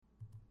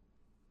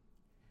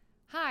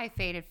Hi,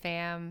 Faded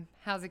Fam.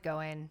 How's it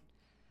going?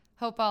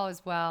 Hope all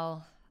is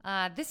well.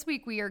 This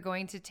week, we are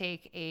going to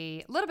take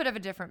a little bit of a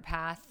different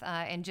path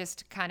and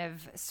just kind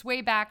of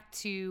sway back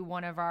to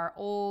one of our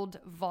old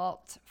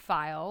vault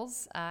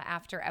files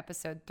after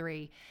episode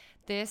 3.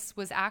 This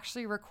was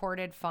actually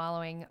recorded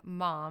following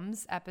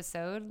Mom's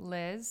episode,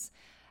 Liz,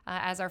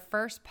 as our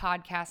first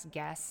podcast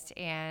guest.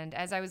 And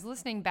as I was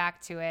listening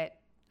back to it,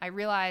 I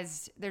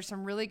realized there's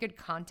some really good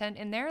content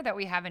in there that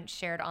we haven't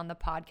shared on the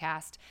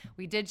podcast.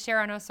 We did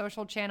share on our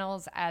social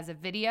channels as a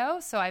video,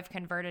 so I've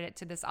converted it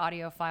to this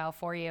audio file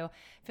for you.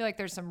 I feel like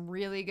there's some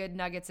really good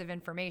nuggets of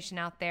information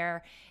out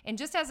there. And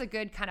just as a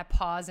good kind of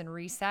pause and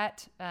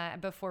reset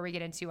before we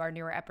get into our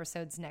newer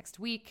episodes next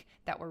week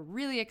that we're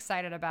really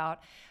excited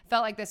about,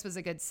 felt like this was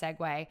a good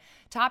segue.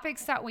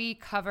 Topics that we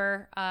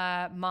cover,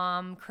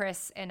 Mom,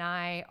 Chris, and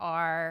I,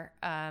 are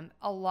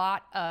a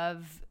lot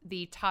of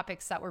the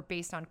topics that were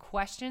based on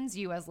questions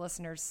you as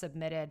listeners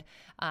submitted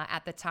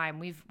at the time.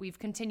 We've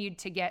continued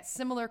to get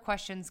similar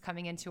questions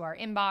coming into our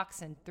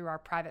inbox and through our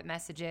private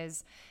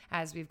messages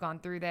as we've gone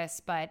through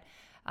this, but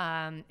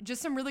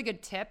just some really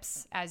good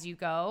tips as you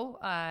go,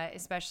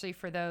 especially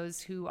for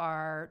those who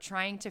are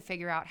trying to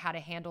figure out how to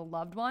handle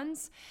loved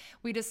ones.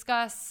 We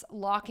discuss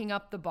locking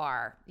up the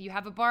bar. You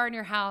have a bar in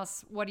your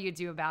house. What do you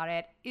do about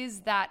it? Is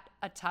that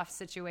a tough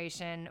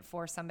situation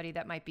for somebody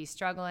that might be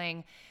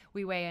struggling?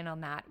 We weigh in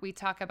on that. We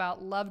talk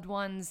about loved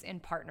ones in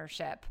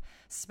partnership,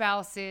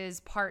 spouses,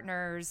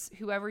 partners,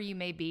 whoever you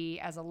may be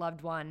as a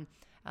loved one,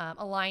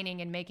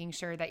 aligning and making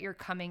sure that you're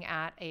coming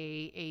at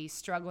a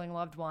struggling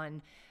loved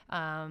one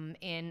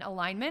in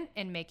alignment,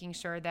 and making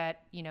sure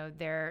that, you know,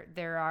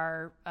 there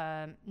are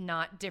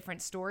not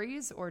different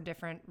stories or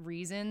different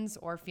reasons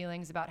or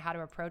feelings about how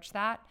to approach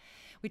that.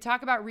 We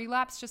talk about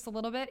relapse just a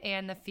little bit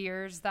and the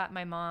fears that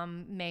my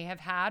mom may have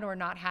had or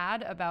not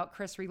had about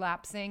Chris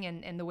relapsing,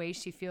 and the way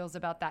she feels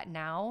about that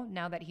now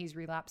that he's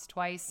relapsed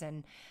twice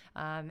and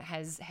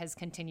has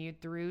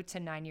continued through to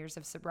 9 years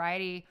of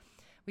sobriety.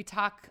 We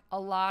talk a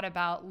lot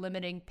about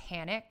limiting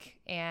panic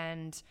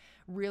and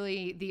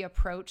really the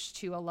approach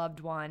to a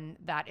loved one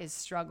that is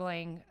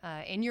struggling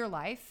in your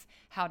life,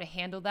 how to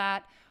handle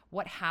that,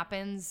 what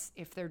happens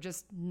if they're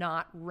just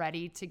not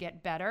ready to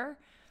get better.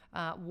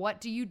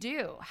 What do you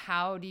do?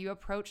 How do you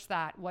approach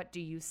that? What do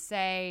you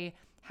say?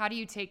 How do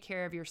you take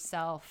care of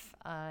yourself?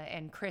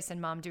 And Chris and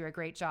Mom do a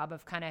great job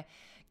of kind of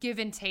give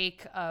and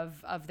take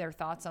of their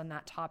thoughts on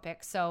that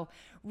topic. So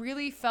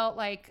really felt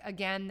like,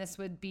 again, this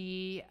would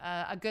be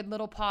a good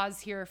little pause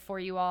here for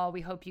you all.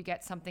 We hope you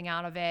get something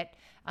out of it.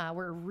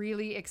 We're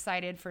really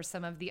excited for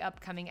some of the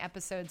upcoming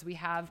episodes we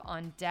have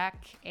on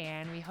deck,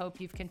 and we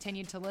hope you've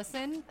continued to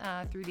listen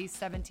through these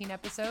 17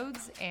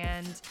 episodes,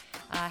 and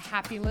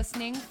happy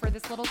listening for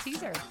this little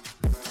teaser.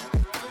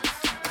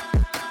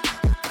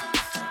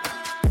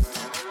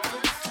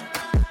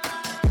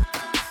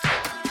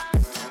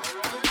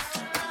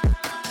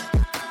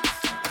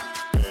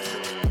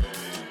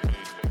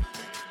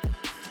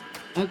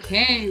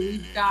 Okay,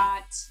 we've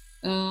got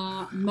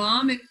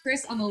Mom and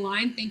Chris on the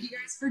line. Thank you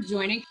guys for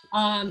joining.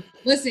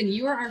 Listen,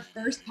 you are our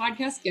first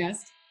podcast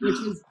guest, which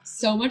was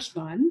so much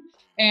fun.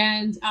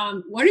 And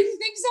what do you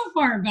think so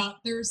far about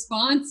the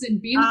response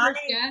and being the first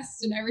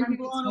guest and everything?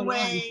 I'm blown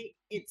away.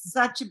 It's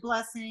such a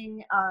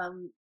blessing.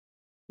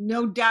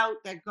 No doubt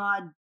that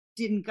God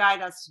didn't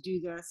guide us to do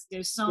this.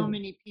 There's so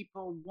many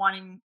people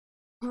wanting,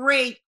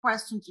 great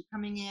questions are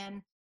coming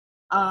in,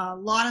 a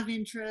lot of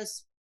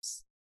interest,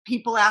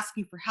 people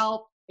asking for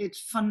help. It's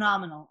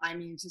phenomenal. I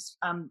mean,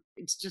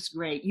 it's just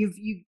great.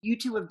 You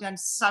two have done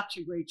such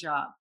a great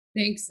job.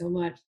 Thanks so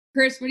much.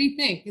 Chris, what do you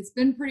think? It's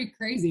been pretty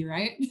crazy,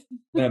 right? It's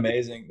been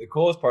amazing. The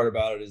coolest part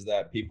about it is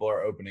that people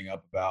are opening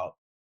up about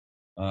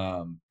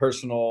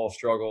personal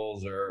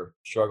struggles or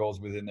struggles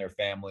within their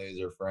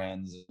families or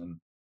friends,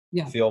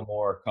 and feel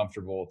more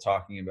comfortable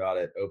talking about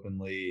it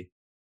openly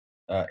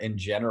in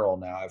general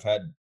now. I've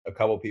had a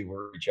couple people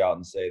reach out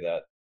and say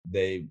that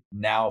they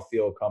now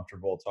feel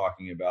comfortable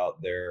talking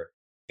about their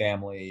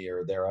family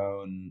or their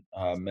own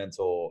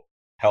mental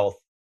health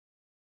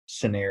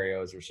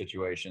scenarios or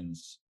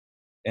situations.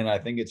 And I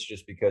think it's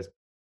just because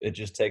it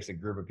just takes a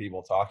group of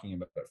people talking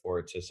about it for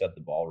it to set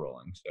the ball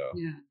rolling. So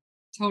yeah,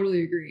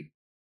 totally agree.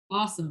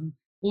 Awesome.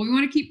 Well, we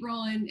want to keep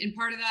rolling. And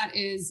part of that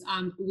is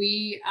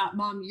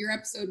Mom, your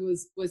episode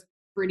was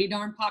pretty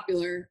darn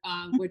popular,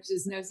 which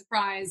is no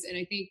surprise. And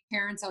I think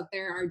parents out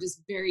there are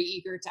just very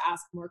eager to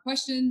ask more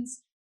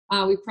questions.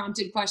 We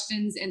prompted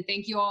questions, and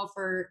thank you all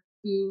for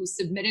who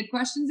submitted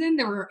questions in.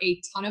 There were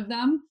a ton of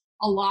them,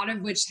 a lot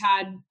of which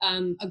had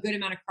a good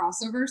amount of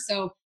crossover.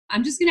 So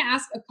I'm just going to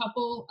ask a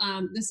couple.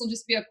 This will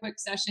just be a quick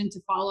session to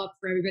follow up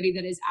for everybody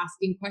that is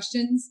asking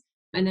questions,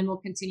 and then we'll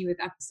continue with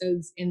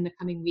episodes in the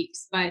coming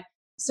weeks. But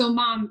so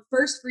Mom,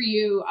 first for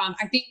you,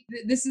 I think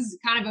this is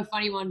kind of a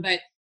funny one, but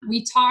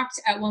we talked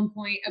at one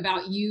point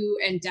about you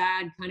and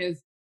Dad kind of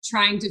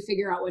trying to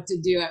figure out what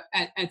to do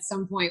at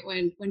some point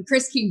when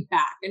Chris came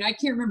back. And I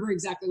can't remember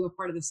exactly what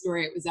part of the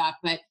story it was at,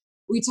 but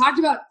we talked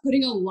about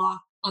putting a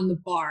lock on the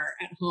bar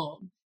at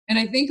home. And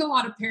I think a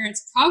lot of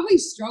parents probably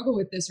struggle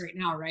with this right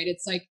now, right?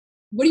 It's like,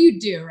 what do you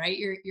do, right?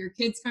 Your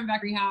kids come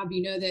back rehab,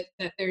 you know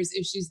that there's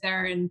issues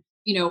there, and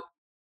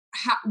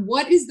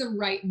what is the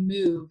right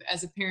move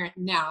as a parent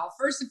now?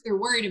 First, if they're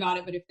worried about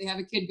it, but if they have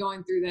a kid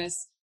going through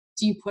this,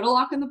 do you put a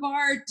lock on the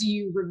bar? Do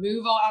you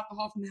remove all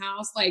alcohol from the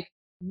house? Like,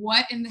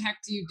 what in the heck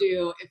do you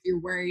do if you're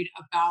worried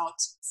about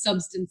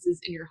substances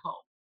in your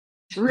home?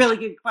 Really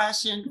good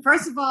question.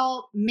 First of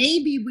all,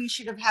 maybe we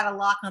should have had a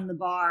lock on the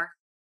bar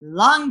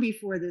long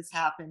before this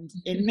happened,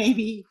 and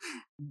maybe,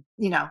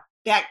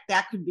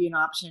 that could be an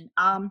option.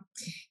 As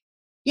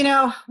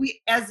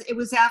it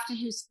was after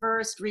his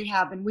first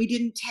rehab, and we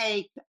didn't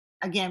take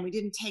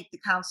the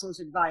counselor's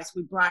advice.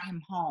 We brought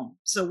him home,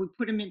 so we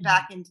put him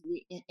back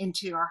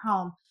into our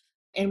home,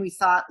 and we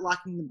thought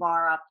locking the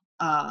bar up,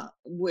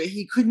 where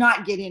he could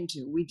not get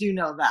into. We do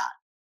know that.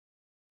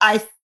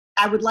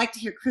 I would like to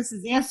hear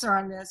Chris's answer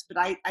on this, but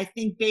I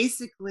think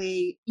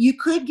basically you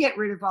could get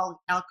rid of all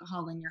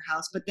alcohol in your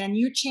house, but then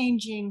you're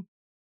changing.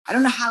 I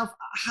don't know how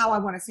I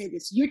want to say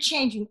this. You're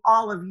changing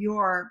all of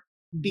your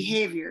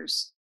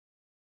behaviors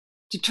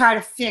to try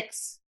to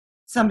fix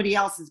somebody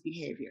else's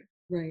behavior.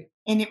 Right.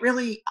 And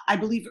I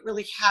believe it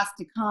really has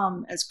to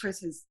come, as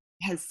Chris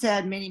has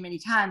said many, many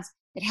times,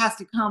 it has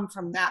to come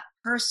from that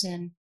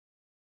person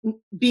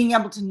being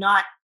able to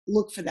not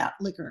look for that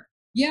liquor.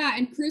 Yeah.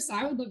 And Chris,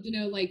 I would love to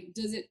know,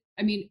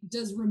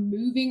 does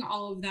removing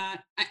all of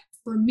that,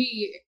 for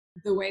me,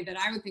 the way that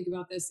I would think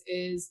about this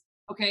is,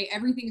 okay,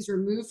 everything's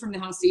removed from the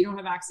house, so you don't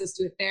have access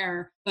to it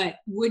there, but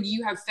would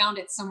you have found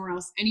it somewhere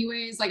else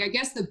anyways? Like, I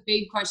guess the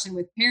big question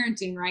with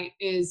parenting, right,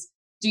 is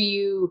do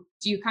you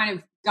kind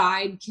of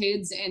guide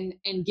kids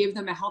and give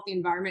them a healthy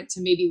environment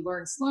to maybe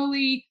learn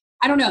slowly?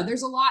 I don't know.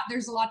 There's a lot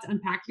to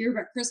unpack here,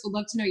 but Chris, would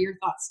love to know your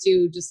thoughts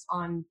too, just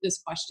on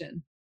this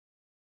question.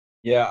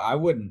 Yeah, I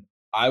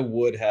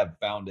would have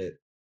found it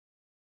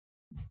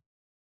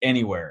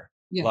anywhere.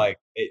 Yeah. Like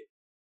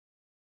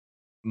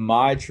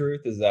my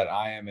truth is that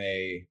I am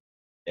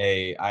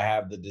I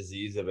have the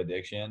disease of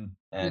addiction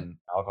and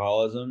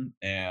alcoholism,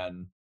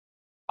 and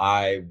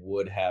I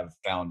would have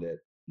found it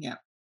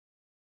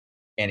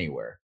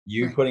anywhere.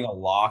 You putting a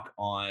lock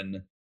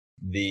on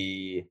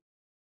the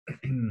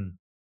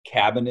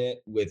cabinet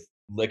with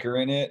liquor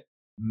in it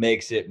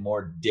makes it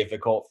more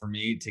difficult for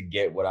me to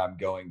get what I'm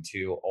going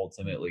to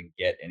ultimately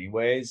get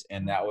anyways.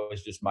 And that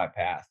was just my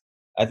path.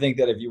 I think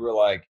that if you were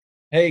like,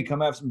 hey,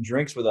 come have some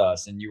drinks with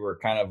us, and you were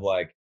kind of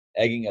like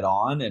egging it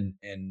on and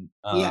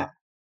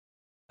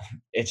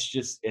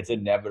it's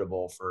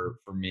inevitable for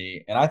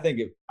me. And I think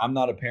if I'm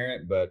not a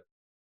parent, but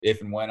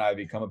if and when I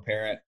become a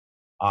parent,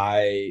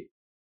 I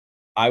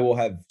will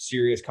have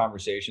serious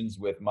conversations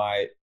with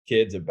my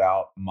kids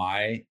about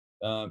my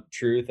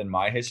truth and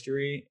my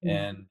history.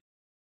 And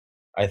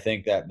I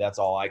think that that's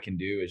all I can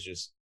do is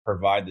just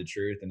provide the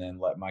truth, and then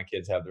let my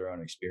kids have their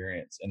own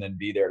experience, and then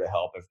be there to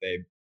help if they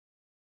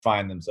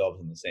find themselves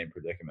in the same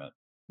predicament.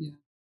 Yeah.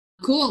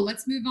 Cool.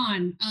 Let's move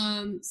on.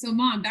 So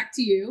Mom, back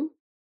to you.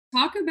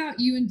 Talk about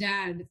you and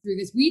Dad through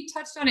this. We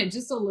touched on it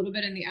just a little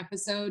bit in the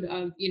episode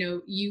of,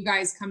 you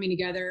guys coming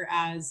together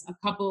as a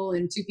couple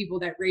and two people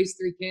that raised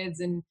 3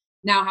 kids and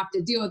now have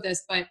to deal with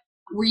this. But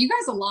were you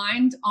guys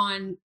aligned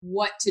on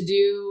what to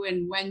do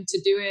and when to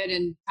do it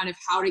and kind of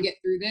how to get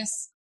through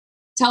this?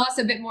 Tell us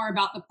a bit more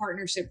about the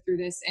partnership through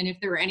this, and if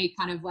there were any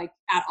kind of like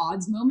at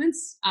odds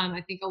moments.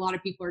 I think a lot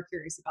of people are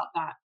curious about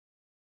that.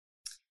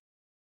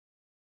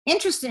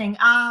 Interesting.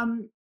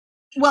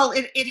 Well,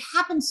 it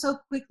happened so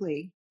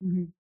quickly.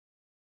 Mm-hmm.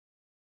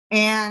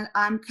 And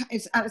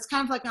it's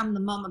kind of like I'm the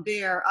mama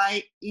bear.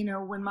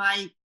 When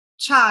my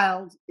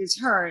child is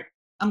hurt,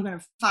 I'm going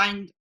to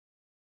find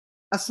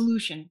a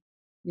solution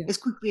as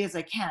quickly as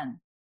I can.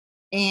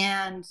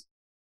 And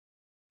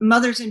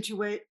mother's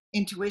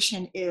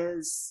intuition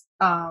is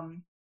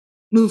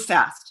move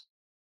fast.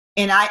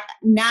 And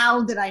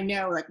now that I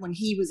know, like when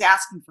he was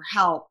asking for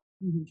help,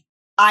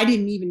 I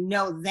didn't even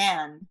know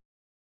then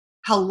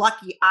how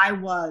lucky I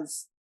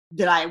was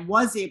that I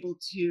was able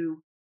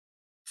to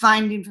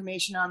find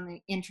information on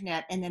the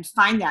internet and then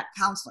find that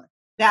counselor.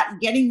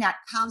 Getting that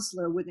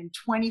counselor within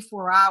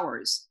 24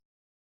 hours,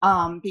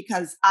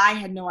 because I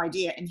had no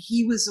idea. And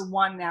he was the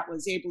one that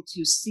was able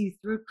to see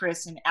through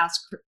Chris and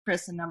ask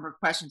Chris a number of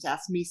questions,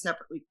 ask me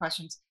separately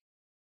questions.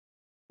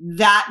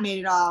 That made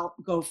it all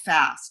go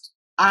fast.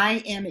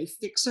 I am a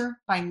fixer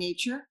by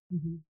nature.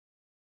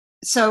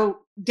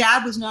 So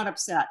Dad was not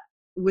upset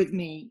with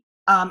me.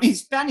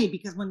 It's funny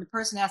because when the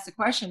person asked the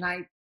question,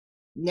 I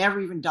never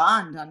even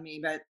dawned on me,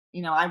 but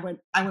I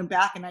went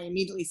back and I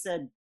immediately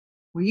said,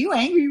 were you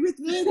angry with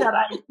me that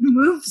I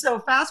moved so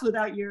fast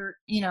without your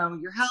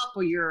help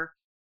or your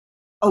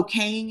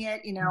okaying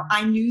it?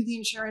 I knew the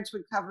insurance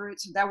would cover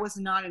it, so that was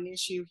not an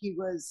issue. He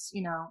was,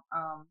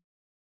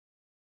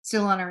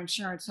 still on our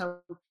insurance. So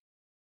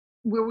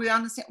were we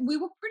on the same? We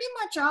were pretty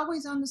much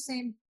always on the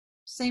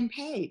same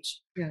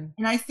page. Yeah.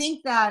 And I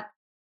think that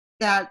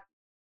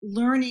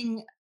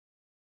learning,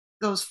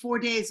 those 4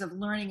 days of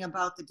learning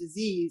about the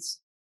disease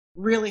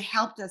really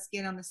helped us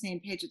get on the same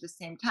page at the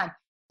same time.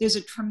 There's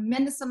a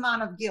tremendous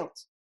amount of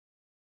guilt.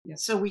 Yeah.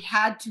 So we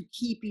had to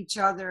keep each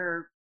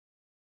other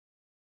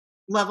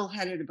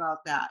level-headed about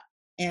that.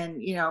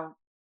 And,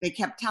 they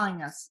kept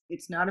telling us,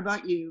 it's not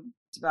about you,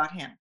 it's about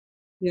him.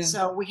 Yeah.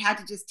 So we had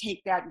to just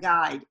take that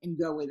guide and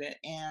go with it.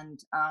 And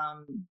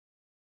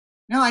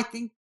no, I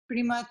think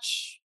pretty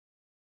much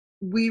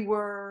we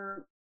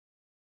were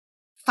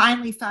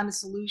finally found a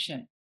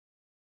solution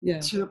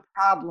to a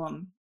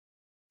problem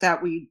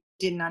that we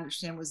didn't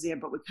understand was there,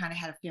 but we kind of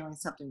had a feeling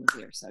something was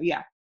there. So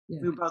yeah.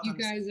 We were both you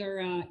guys are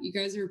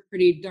a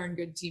pretty darn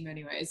good team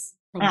anyways.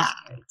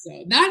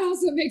 So that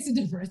also makes a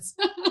difference.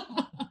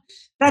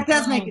 That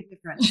does make a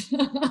difference.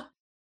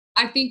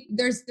 I think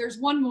there's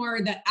one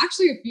more that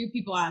actually a few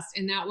people asked,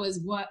 and that was,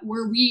 what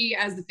were we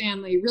as the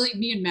family, really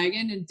me and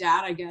Megan and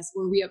Dad, I guess,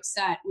 were we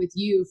upset with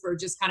you for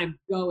just kind of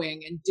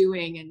going and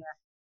doing and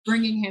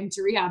bringing him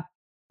to rehab?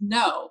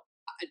 No,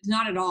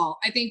 not at all.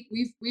 I think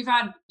we've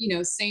had,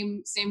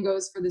 same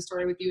goes for the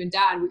story with you and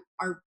Dad.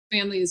 Our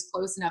family is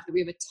close enough that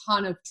we have a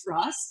ton of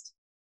trust.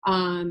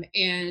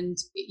 And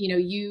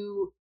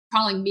you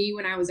calling me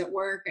when I was at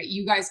work,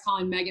 you guys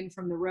calling Megan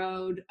from the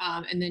road,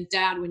 and then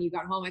Dad when you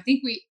got home. I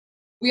think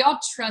we all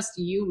trust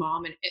you,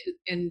 Mom,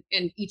 and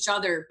each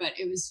other. But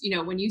it was,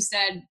 when you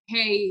said,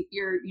 hey,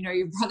 your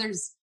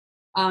brother's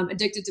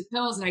addicted to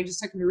pills, and I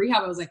just took him to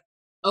rehab, I was like,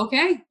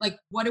 okay, like,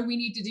 what do we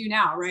need to do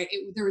now? Right.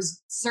 There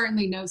was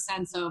certainly no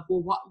sense of,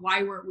 well,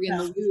 why weren't we in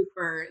the loop?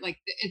 Or like,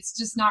 it's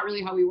just not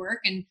really how we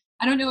work. And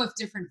I don't know if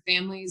different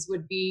families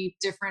would be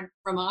different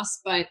from us,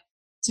 but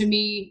to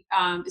me,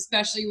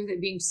 especially with it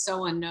being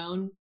so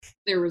unknown,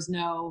 there was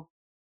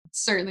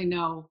certainly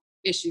no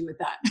issue with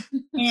that.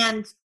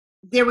 And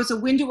there was a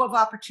window of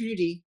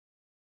opportunity,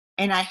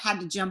 and I had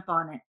to jump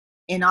on it,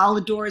 and all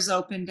the doors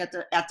opened at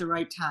the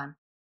right time.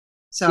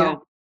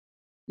 So,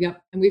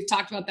 yep. And we've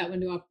talked about that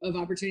window of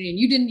opportunity, and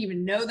you didn't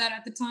even know that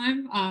at the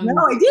time.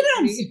 No, I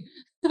didn't.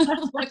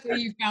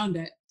 Luckily, you found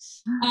it.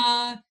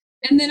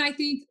 And then I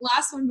think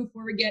last one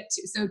before we get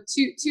to, so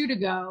two to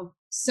go.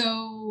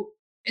 So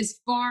as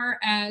far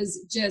as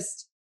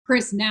just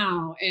Chris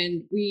now,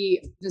 and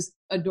we just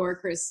adore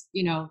Chris,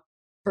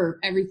 for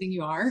everything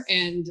you are,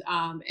 and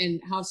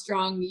how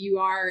strong you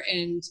are,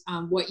 and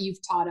what you've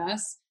taught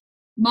us.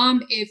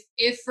 Mom,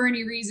 if for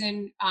any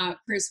reason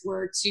Chris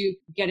were to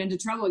get into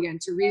trouble again,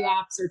 to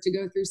relapse or to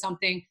go through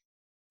something,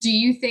 do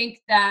you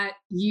think that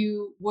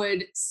you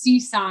would see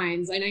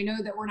signs? And I know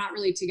that we're not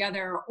really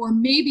together, or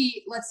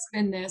maybe let's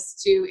spin this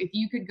to, if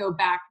you could go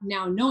back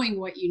now knowing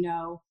what you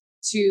know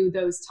to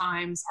those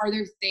times, are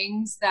there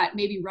things that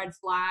maybe red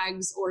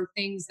flags or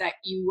things that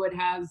you would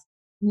have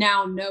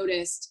now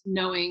noticed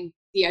knowing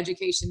the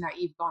education that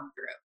you've gone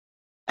through?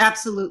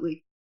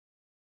 Absolutely.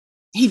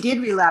 He did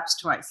relapse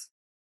twice.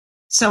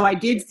 So I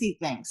did see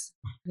things.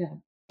 Yeah.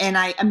 And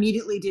I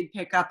immediately did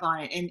pick up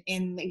on it.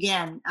 And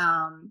again,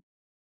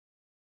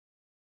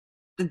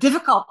 the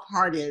difficult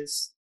part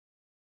is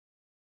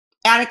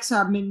addicts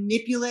are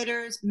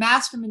manipulators,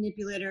 master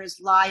manipulators,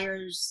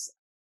 liars,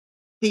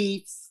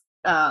 thieves,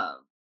 all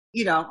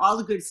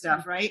the good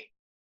stuff, right?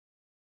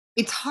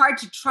 It's hard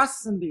to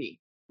trust somebody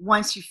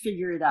once you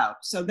figure it out.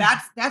 So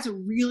that's a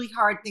really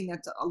hard thing.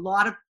 That's a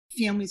lot of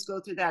families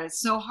go through that.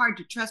 It's so hard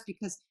to trust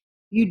because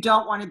you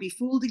don't want to be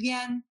fooled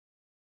again,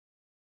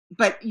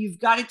 but you've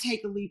got to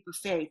take a leap of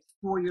faith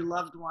for your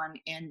loved one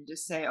and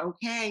just say,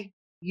 okay,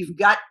 you've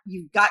got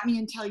me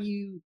until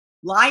you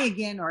lie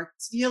again or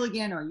steal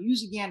again or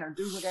use again or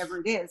do whatever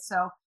it is.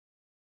 So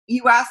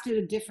you asked it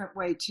a different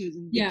way too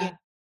than beginning.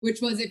 Which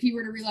was, if you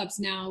were to relapse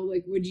now,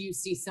 like, would you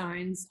see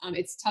signs?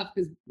 It's tough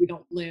because we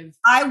don't live.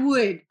 I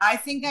would. I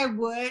think I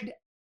would,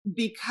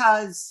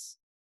 because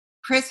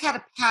Chris had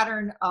a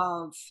pattern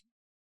of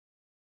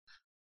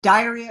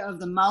diarrhea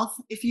of the mouth,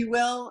 if you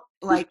will.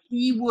 Like,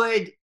 he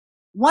would.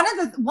 One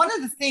of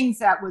the things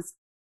that was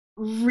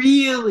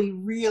really,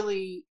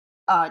 really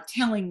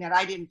telling that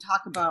I didn't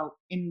talk about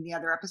in the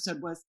other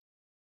episode was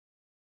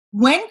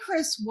when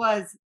Chris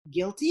was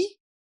guilty,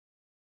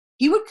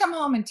 he would come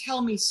home and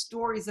tell me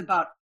stories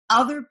about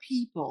other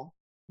people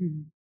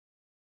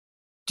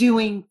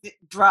doing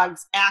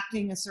drugs,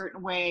 acting a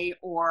certain way,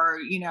 or,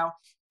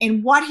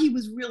 and what he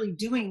was really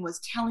doing was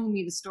telling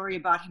me the story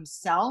about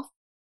himself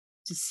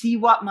to see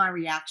what my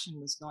reaction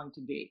was going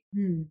to be.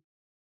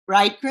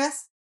 Right,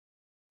 Chris?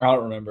 I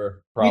don't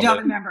remember. Probably. You don't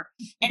remember.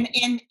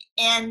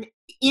 And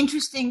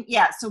interesting.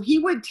 Yeah. So he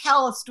would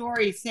tell a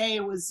story, say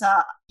it was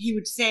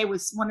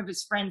one of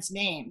his friends'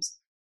 names,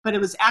 but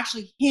it was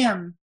actually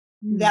him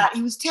that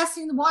he was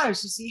testing the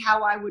waters to see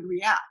how I would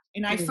react.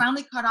 And I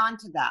finally caught on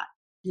to that.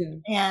 Yeah.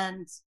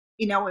 And,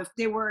 if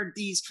there were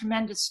these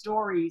tremendous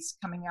stories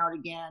coming out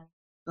again,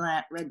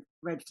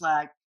 red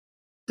flag,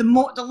 the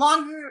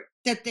longer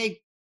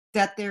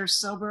that they're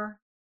sober,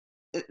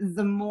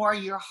 the more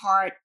your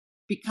heart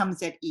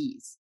becomes at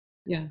ease.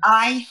 Yeah.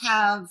 I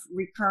have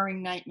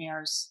recurring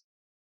nightmares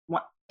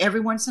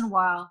every once in a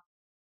while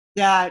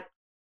that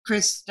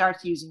Chris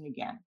starts using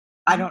again.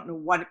 I don't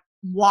know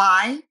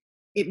why.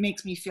 It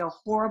makes me feel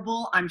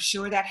horrible. I'm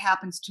sure that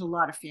happens to a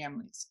lot of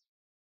families.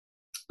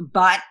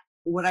 But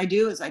what I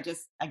do is I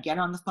get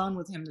on the phone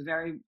with him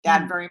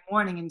that very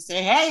morning and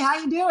say, hey, how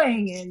you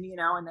doing? And,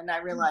 and then I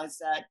realize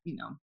that,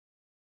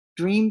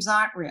 dreams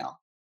aren't real.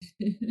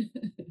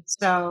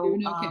 So,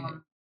 Doing okay.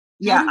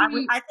 yeah,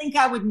 I think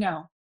I would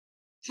know.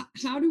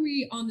 How do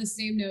we, on the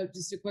same note,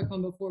 just a quick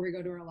one before we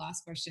go to our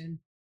last question,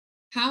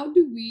 how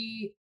do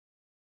we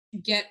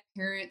get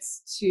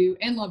parents to,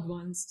 and loved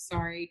ones,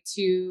 sorry,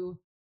 to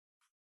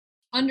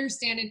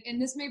understand it?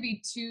 And this may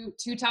be too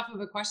tough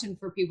of a question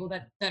for people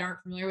that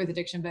aren't familiar with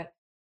addiction, but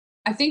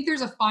I think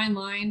there's a fine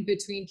line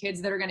between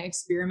kids that are going to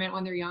experiment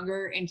when they're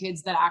younger and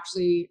kids that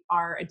actually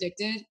are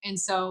addicted. And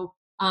so,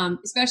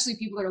 especially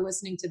people that are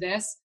listening to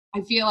this,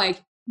 I feel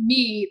like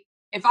me,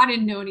 if I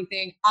didn't know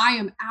anything, I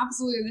am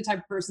absolutely the type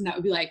of person that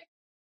would be like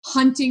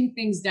hunting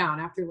things down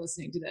after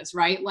listening to this,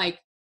 right? Like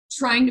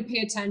trying to pay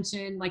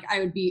attention. Like I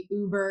would be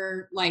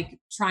uber, like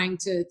trying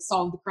to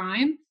solve the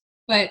crime.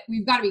 But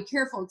we've got to be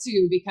careful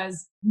too,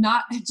 because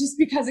not just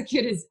because a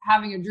kid is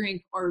having a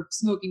drink or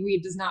smoking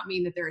weed does not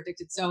mean that they're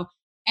addicted. So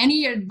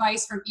any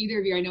advice from either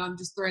of you? I know I'm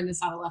just throwing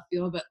this out of left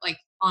field, but like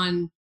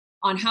on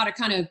how to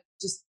kind of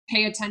just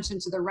pay attention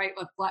to the right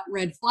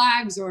red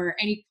flags, or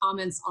any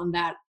comments on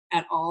that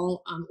at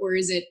all, or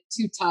is it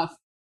too tough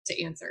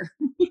to answer?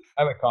 I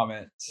have a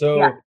comment.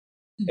 So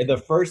the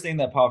first thing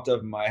that popped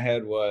up in my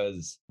head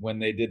was when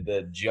they did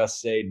the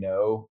Just Say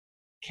No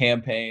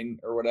campaign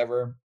or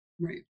whatever.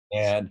 Right.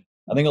 And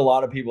I think a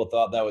lot of people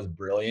thought that was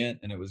brilliant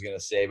and it was going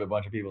to save a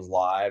bunch of people's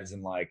lives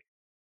and like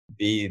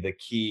be the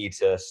key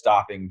to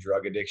stopping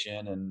drug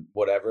addiction and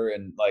whatever.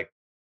 And like,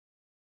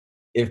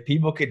 if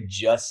people could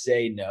just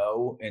say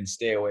no and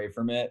stay away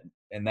from it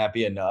and that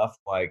be enough,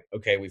 like,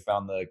 okay, we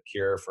found the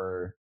cure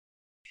for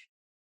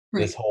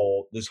this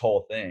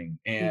whole thing.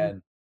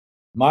 And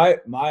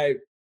my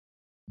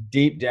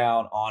deep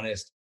down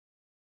honest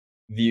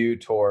view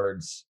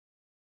towards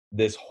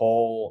this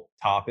whole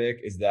topic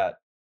is that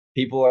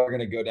people are going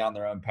to go down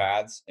their own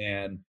paths.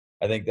 And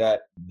I think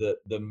that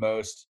the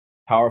most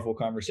powerful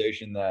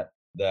conversation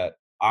that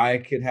I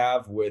could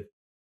have with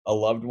a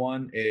loved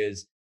one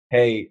is,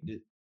 hey,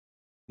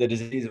 the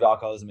disease of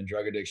alcoholism and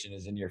drug addiction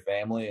is in your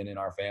family and in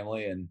our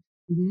family. And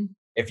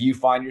if you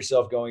find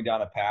yourself going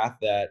down a path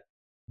that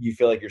you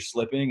feel like you're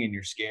slipping and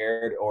you're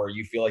scared, or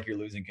you feel like you're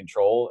losing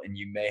control, and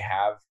you may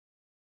have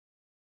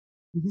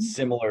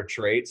similar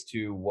traits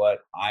to what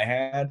I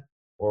had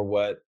or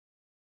what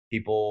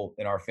people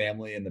in our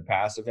family in the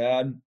past have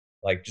had,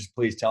 like, just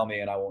please tell me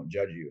and I won't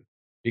judge you.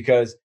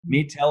 Because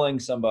me telling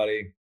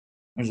somebody,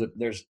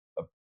 there's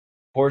a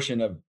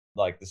portion of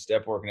like the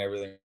step work and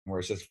everything where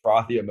it says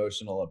frothy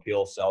emotional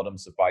appeal seldom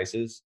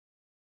suffices,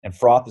 and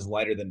froth is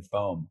lighter than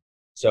foam.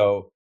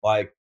 So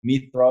like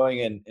me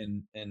throwing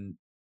an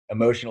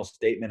emotional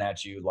statement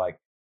at you, like,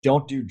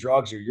 don't do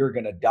drugs or you're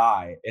going to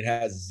die. It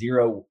has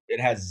zero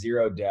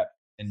depth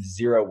and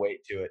zero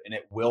weight to it. And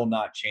it will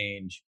not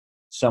change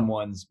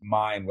someone's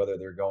mind, whether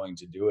they're going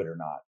to do it or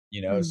not,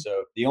 you know?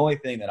 So the only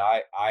thing that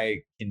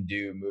I can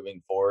do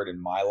moving forward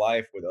in my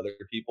life with other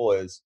people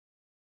is,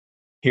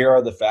 here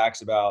are the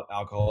facts about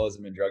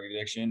alcoholism and drug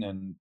addiction.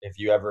 And if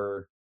you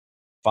ever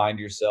find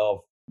yourself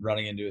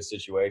running into a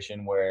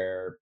situation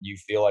where you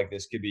feel like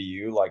this could be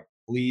you, like,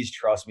 please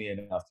trust me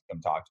enough to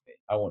come talk to me.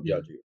 I won't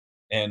judge you.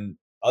 And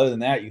other than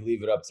that, you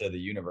leave it up to the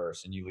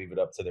universe and you leave it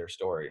up to their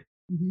story.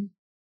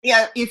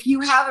 Yeah. If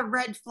you have a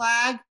red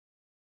flag,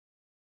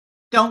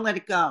 don't let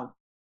it go,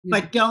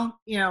 but don't,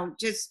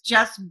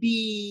 just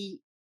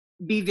be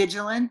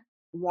vigilant,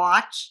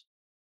 watch,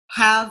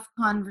 have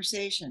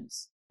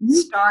conversations,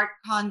 start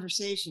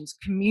conversations,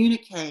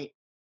 communicate.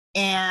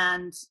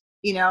 And,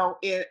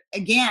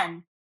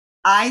 again,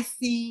 I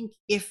think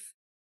if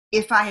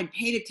I had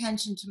paid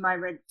attention to my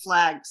red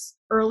flags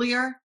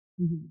earlier,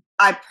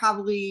 I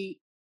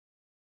probably,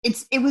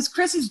 it was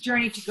Chris's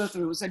journey to go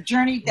through. It was a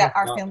journey that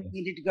our family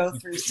needed to go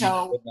through.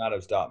 So would not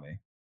have stopped me.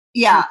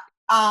 Yeah.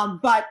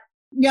 But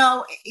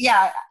no,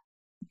 yeah.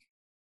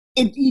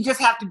 You just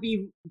have to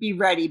be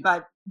ready,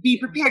 but be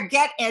prepared,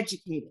 get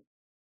educated.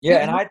 Yeah.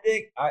 And I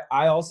think,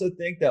 I also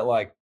think that,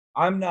 like,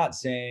 I'm not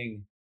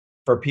saying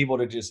for people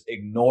to just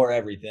ignore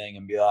everything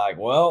and be like,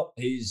 well,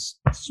 he's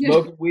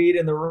smoking weed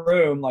in the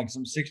room. Like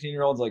some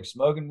 16-year-olds, like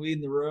smoking weed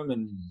in the room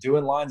and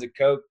doing lines of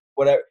coke,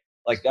 whatever.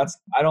 Like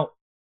I don't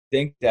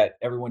think that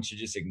everyone should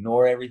just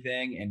ignore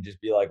everything and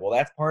just be like, well,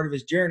 that's part of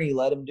his journey,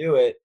 let him do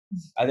it.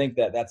 I think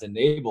that that's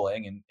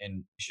enabling and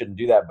you shouldn't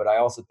do that. But I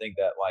also think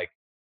that, like,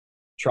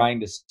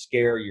 trying to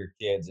scare your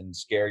kids and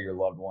scare your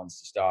loved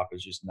ones to stop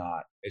is just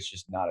not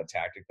a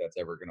tactic that's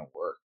ever going to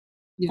work.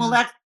 Well,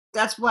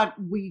 that's what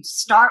we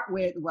start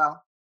with.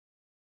 Well,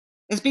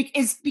 it's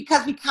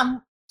because we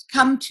come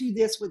to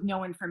this with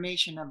no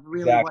information of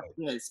really what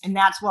it is. And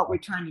that's what we're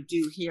trying to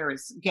do here,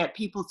 is get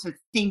people to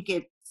think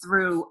it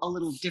through a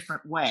little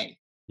different way.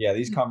 Yeah,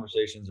 these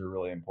conversations are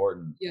really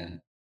important. Yeah.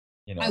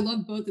 I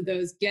love both of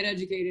those. Get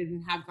educated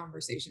and have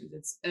conversations.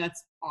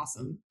 That's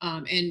awesome.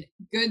 And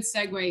good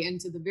segue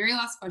into the very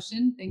last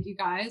question. Thank you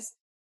guys,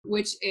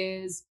 which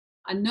is,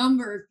 a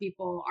number of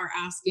people are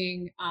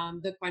asking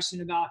the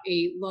question about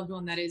a loved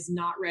one that is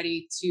not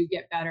ready to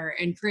get better.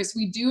 And Chris,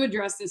 we do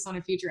address this on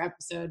a future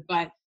episode,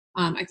 but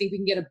I think we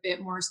can get a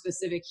bit more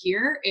specific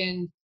here.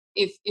 And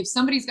if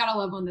somebody's got a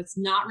loved one that's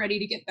not ready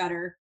to get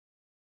better,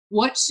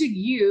 what should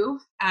you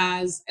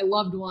as a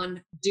loved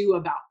one do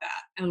about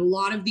that? And a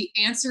lot of the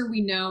answer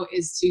we know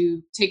is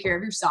to take care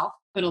of yourself,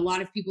 but a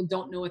lot of people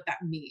don't know what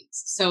that means.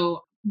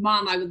 So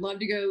Mom, I would love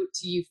to go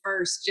to you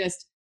first.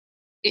 Just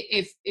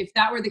if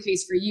that were the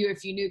case for you,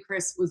 if you knew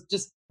Chris was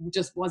just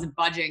wasn't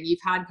budging,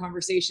 you've had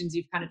conversations,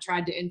 you've kind of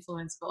tried to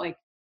influence, but like,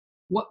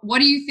 what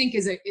do you think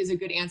is a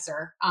good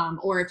answer?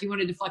 Or if you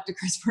want to deflect to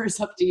Chris first,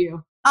 up to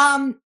you.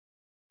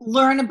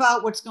 Learn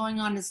about what's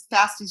going on as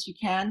fast as you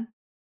can.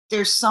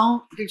 There's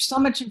so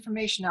much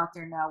information out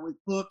there now with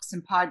books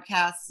and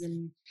podcasts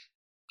and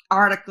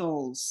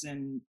articles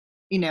and,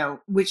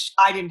 which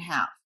I didn't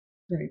have.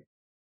 Right.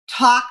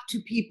 Talk to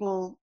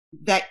people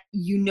that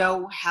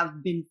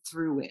have been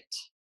through it.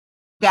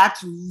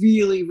 That's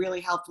really,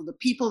 really helpful. The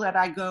people that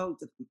I go,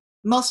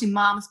 mostly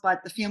moms,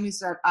 but the families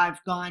that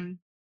I've gone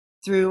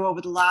through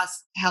over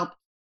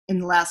in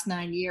the last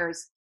 9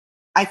 years,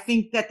 I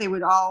think that they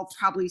would all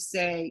probably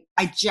say,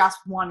 I just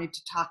wanted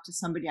to talk to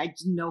somebody. I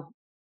didn't know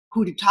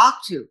who to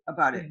talk to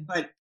about it,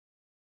 but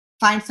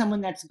find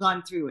someone that's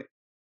gone through it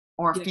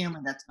or a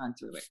family that's gone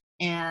through it.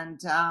 And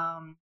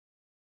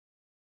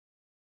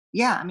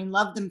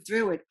love them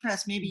through it.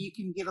 Chris, maybe you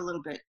can give a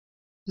little bit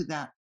to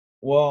that.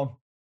 Well,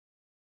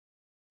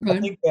 I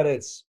think that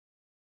it's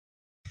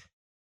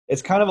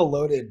kind of a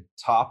loaded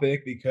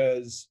topic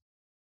because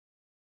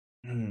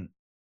when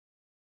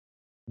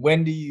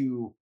do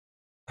you,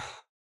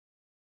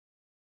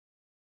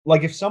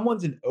 like, if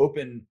someone's an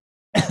open,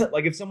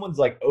 like if someone's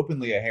like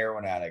openly a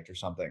heroin addict or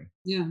something,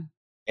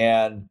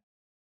 and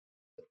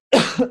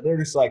they're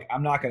just like,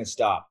 I'm not going to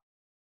stop.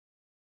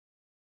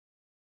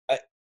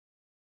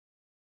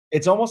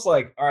 It's almost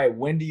like, all right,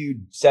 when do you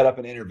set up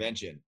an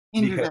intervention?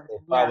 Because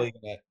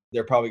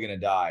they're probably gonna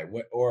die.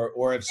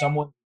 Or if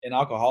someone an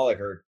alcoholic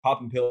or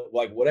popping pill,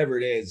 like whatever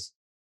it is,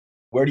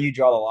 where do you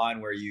draw the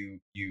line where you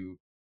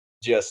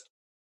just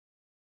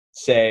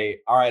say,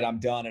 all right, I'm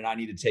done and I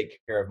need to take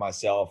care of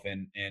myself,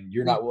 and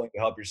you're not willing to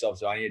help yourself,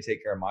 so I need to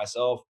take care of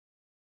myself.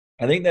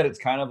 I think that it's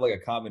kind of like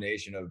a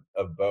combination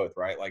of both,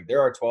 right? Like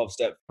there are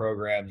 12-step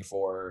programs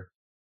for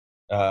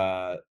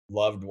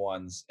loved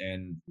ones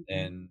and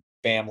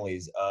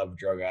families of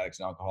drug addicts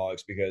and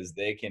alcoholics, because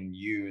they can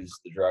use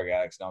the drug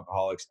addicts and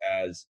alcoholics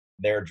as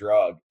their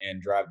drug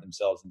and drive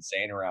themselves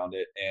insane around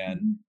it.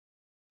 And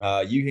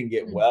you can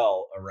get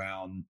well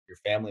around your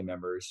family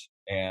members,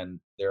 and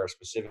there are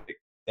specific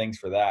things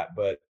for that.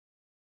 But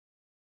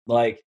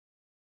like,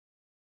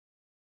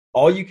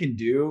 all you can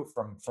do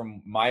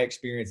from my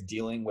experience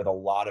dealing with a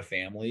lot of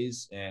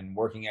families and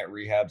working at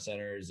rehab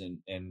centers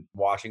and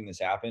watching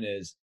this happen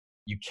is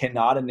you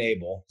cannot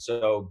enable.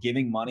 So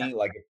giving money,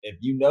 like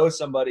if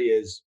somebody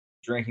is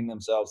drinking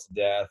themselves to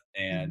death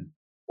and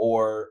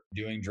or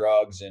doing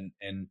drugs and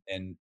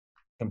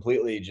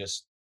completely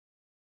just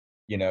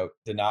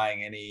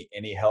denying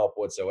any help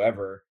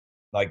whatsoever,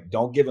 like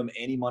don't give them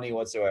any money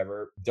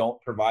whatsoever.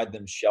 Don't provide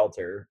them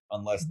shelter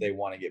unless they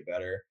want to get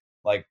better.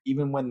 Like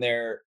even when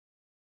their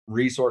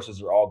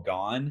resources are all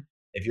gone,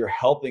 if you're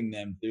helping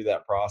them through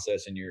that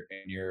process and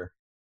you're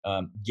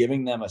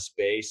giving them a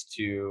space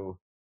to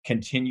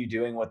continue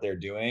doing what they're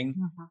doing,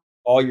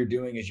 all you're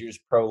doing is you're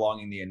just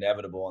prolonging the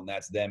inevitable, and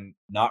that's them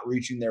not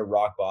reaching their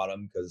rock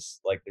bottom, because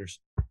like there's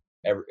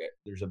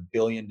a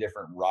billion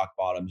different rock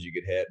bottoms you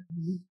could hit.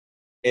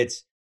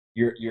 It's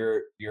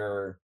you're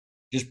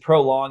just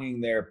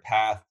prolonging their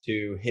path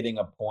to hitting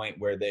a point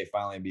where they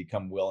finally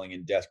become willing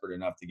and desperate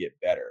enough to get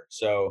better.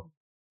 So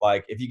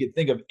like if you could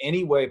think of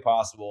any way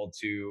possible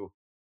to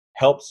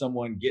help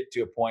someone get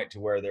to a point to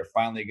where they're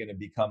finally going to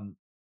become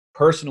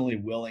personally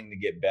willing to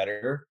get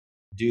better,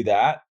 do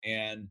that.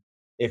 And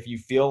if you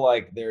feel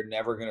like they're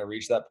never going to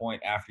reach that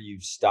point after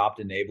you've stopped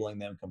enabling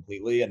them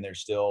completely and they're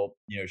still,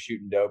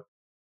 shooting dope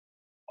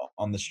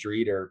on the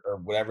street or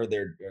whatever,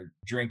 they're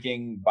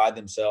drinking by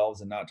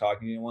themselves and not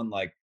talking to anyone,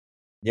 like,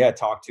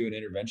 talk to an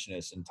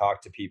interventionist and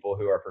talk to people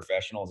who are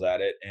professionals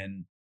at it,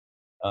 and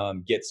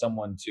get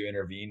someone to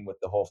intervene with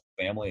the whole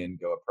family and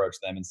go approach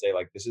them and say,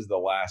 like, this is our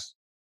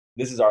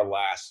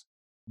last,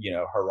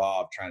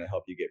 hurrah of trying to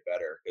help you get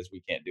better, because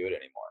we can't do it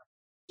anymore.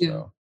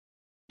 So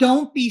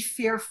don't be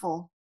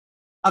fearful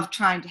of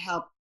trying to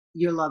help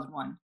your loved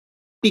one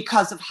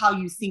because of how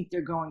you think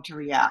they're going to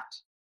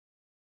react.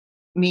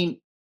 I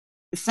mean,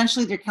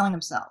 essentially they're killing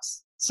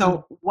themselves.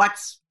 So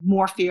what's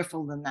more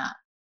fearful than that?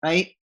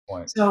 Right.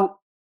 So,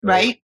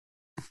 right.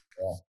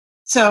 Yeah.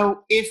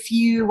 So if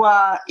you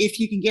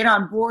can get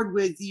on board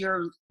with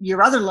your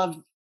other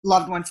loved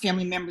ones,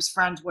 family members,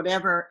 friends,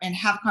 whatever, and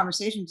have a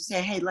conversation to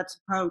say, hey,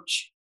 let's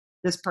approach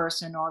this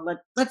person, or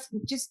let's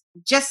just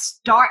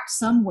start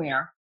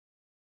somewhere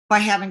by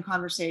having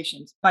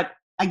conversations. But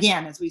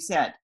again, as we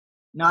said,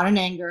 not in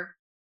anger,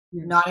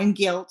 not in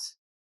guilt,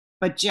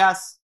 but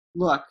just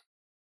look,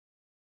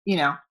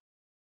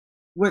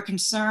 we're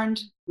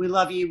concerned. We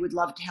love you. We'd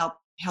love to help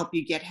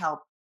you get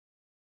help,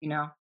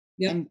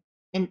 and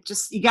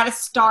just, you got to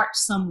start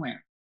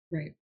somewhere.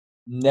 Right.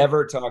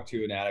 Never talk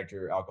to an addict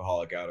or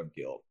alcoholic out of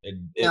guilt. It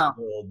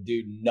will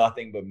do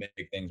nothing but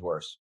make things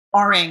worse.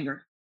 Or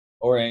anger.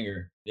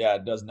 Yeah,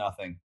 it does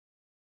nothing.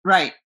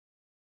 Right.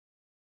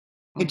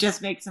 It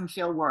just makes them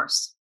feel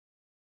worse,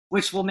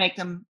 which will make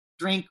them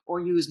drink or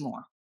use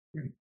more.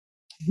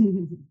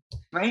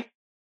 Right?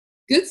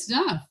 Good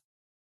stuff.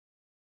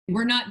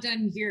 We're not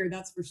done here,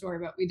 that's for sure,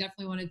 but we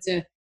definitely wanted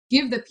to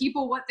give the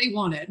people what they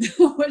wanted,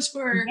 which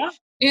were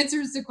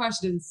answers to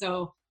questions.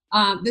 So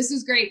this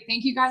was great.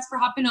 Thank you guys for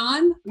hopping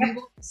on. We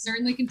will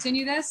certainly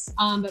continue this.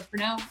 But for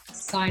now,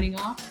 signing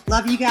off.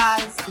 Love you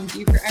guys. Thank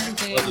you for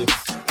everything. Love you.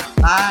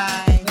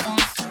 Bye.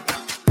 Bye-bye.